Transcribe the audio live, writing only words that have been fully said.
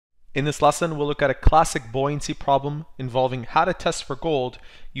In this lesson, we'll look at a classic buoyancy problem involving how to test for gold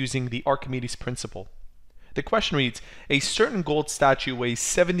using the Archimedes Principle. The question reads, a certain gold statue weighs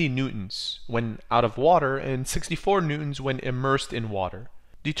 70 newtons when out of water and 64 newtons when immersed in water.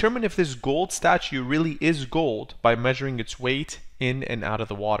 Determine if this gold statue really is gold by measuring its weight in and out of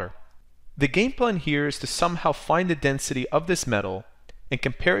the water. The game plan here is to somehow find the density of this metal and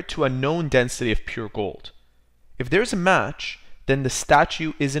compare it to a known density of pure gold. If there's a match, then the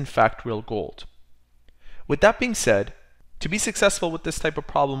statue is in fact real gold. With that being said, to be successful with this type of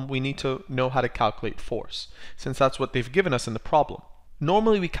problem, we need to know how to calculate force, since that's what they've given us in the problem.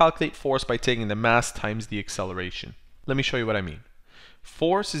 Normally we calculate force by taking the mass times the acceleration. Let me show you what I mean.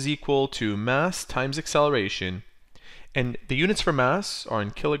 Force is equal to mass times acceleration, and the units for mass are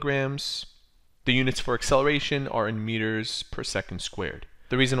in kilograms, the units for acceleration are in meters per second squared.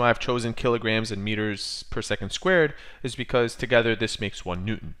 The reason why I've chosen kilograms and meters per second squared is because together this makes 1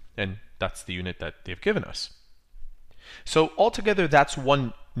 Newton, and that's the unit that they've given us. So altogether that's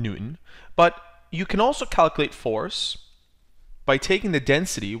 1 Newton, but you can also calculate force by taking the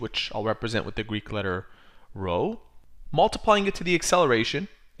density, which I'll represent with the Greek letter rho, multiplying it to the acceleration,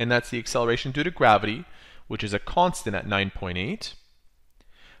 and that's the acceleration due to gravity, which is a constant at 9.8,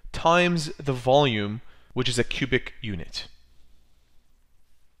 times the volume, which is a cubic unit.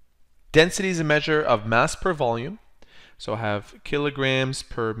 Density is a measure of mass per volume, so I have kilograms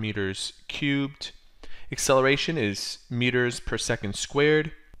per meters cubed. Acceleration is meters per second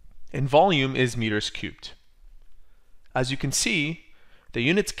squared, and volume is meters cubed. As you can see, the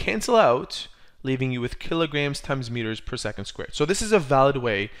units cancel out, leaving you with kilograms times meters per second squared. So this is a valid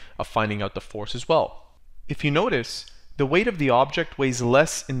way of finding out the force as well. If you notice, the weight of the object weighs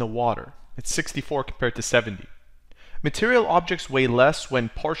less in the water. It's 64 compared to 70. Material objects weigh less when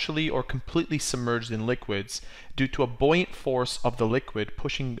partially or completely submerged in liquids due to a buoyant force of the liquid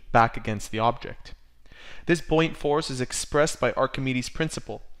pushing back against the object. This buoyant force is expressed by Archimedes'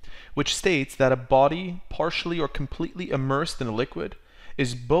 Principle, which states that a body partially or completely immersed in a liquid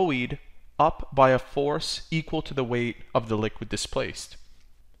is buoyed up by a force equal to the weight of the liquid displaced.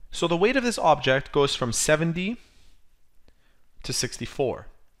 So the weight of this object goes from 70 to 64.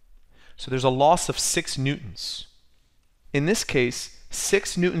 So there's a loss of 6 newtons. In this case,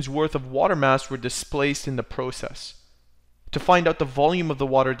 6 newtons worth of water mass were displaced in the process. To find out the volume of the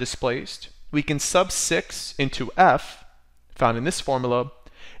water displaced, we can sub 6 into F, found in this formula,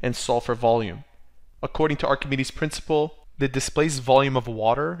 and solve for volume. According to Archimedes' Principle, the displaced volume of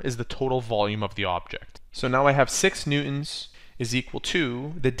water is the total volume of the object. So now I have 6 newtons is equal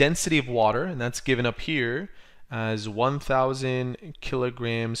to the density of water, and that's given up here as 1,000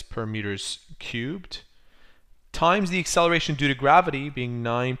 kilograms per meters cubed, times the acceleration due to gravity being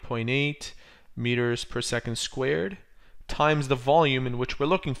 9.8 meters per second squared, times the volume in which we're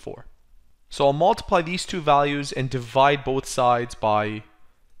looking for. So I'll multiply these two values and divide both sides by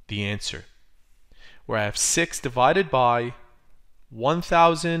the answer, where I have 6 divided by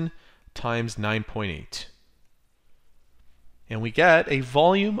 1,000 times 9.8. And we get a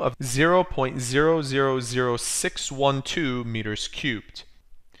volume of 0.000612 meters cubed.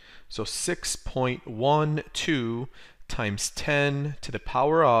 So 6.12 times 10 to the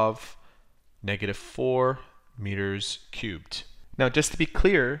power of -4 meters cubed. Now just to be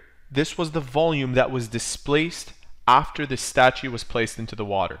clear, this was the volume that was displaced after the statue was placed into the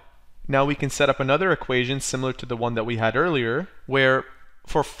water. Now we can set up another equation similar to the one that we had earlier, where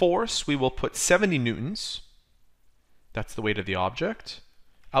for force we will put 70 newtons, that's the weight of the object,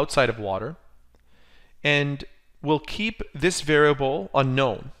 outside of water, and we'll keep this variable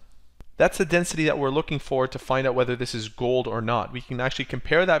unknown. That's the density that we're looking for to find out whether this is gold or not. We can actually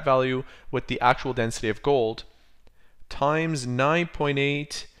compare that value with the actual density of gold times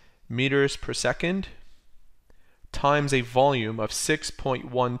 9.8 meters per second times a volume of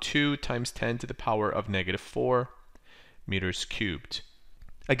 6.12 times 10 to the power of -4 meters cubed.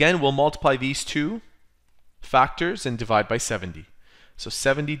 Again, we'll multiply these two factors and divide by 70. So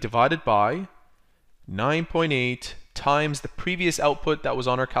 70 divided by 9.8 times the previous output that was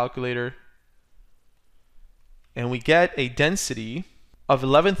on our calculator, and we get a density of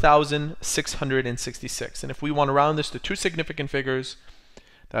 11,666. And if we want to round this to two significant figures,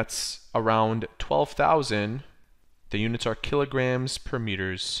 that's around 12,000. The units are kilograms per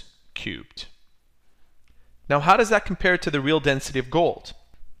meters cubed. Now how does that compare to the real density of gold?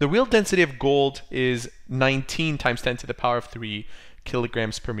 The real density of gold is 19 times 10 to the power of 3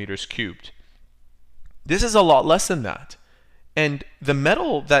 kilograms per meters cubed. This is a lot less than that. And the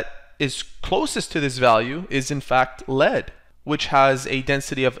metal that is closest to this value is in fact lead, which has a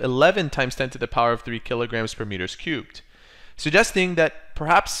density of 11 times 10 to the power of 3 kilograms per meters cubed. suggesting that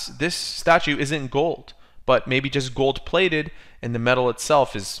perhaps this statue isn't gold, but maybe just gold plated and the metal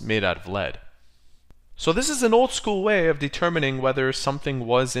itself is made out of lead. So this is an old school way of determining whether something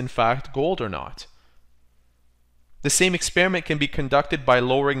was in fact gold or not. The same experiment can be conducted by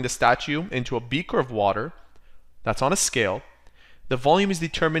lowering the statue into a beaker of water that's on a scale. The volume is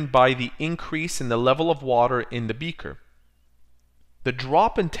determined by the increase in the level of water in the beaker. The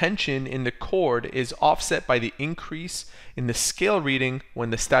drop in tension in the cord is offset by the increase in the scale reading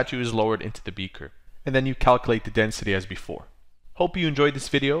when the statue is lowered into the beaker. And then you calculate the density as before. Hope you enjoyed this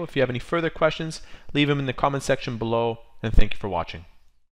video. If you have any further questions, leave them in the comment section below, and thank you for watching.